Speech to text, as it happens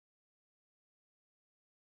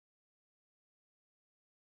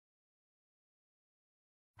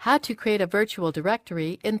How to create a virtual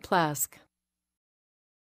directory in Plesk.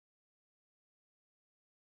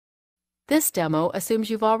 This demo assumes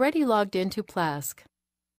you've already logged into Plesk.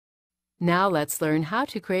 Now let's learn how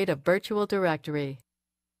to create a virtual directory.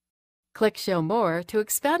 Click Show More to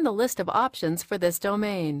expand the list of options for this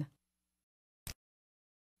domain.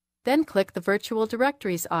 Then click the Virtual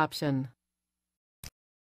Directories option.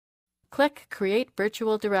 Click Create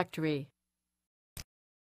Virtual Directory.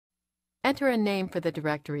 Enter a name for the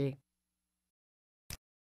directory.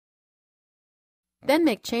 Then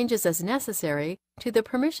make changes as necessary to the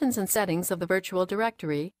permissions and settings of the virtual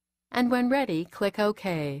directory, and when ready, click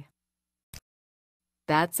OK.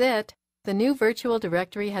 That's it! The new virtual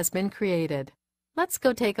directory has been created. Let's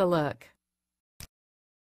go take a look.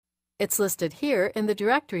 It's listed here in the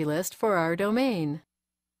directory list for our domain.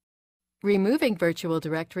 Removing virtual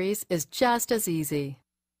directories is just as easy.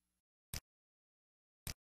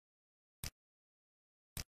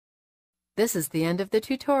 This is the end of the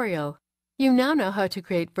tutorial. You now know how to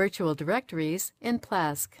create virtual directories in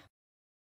Plesk.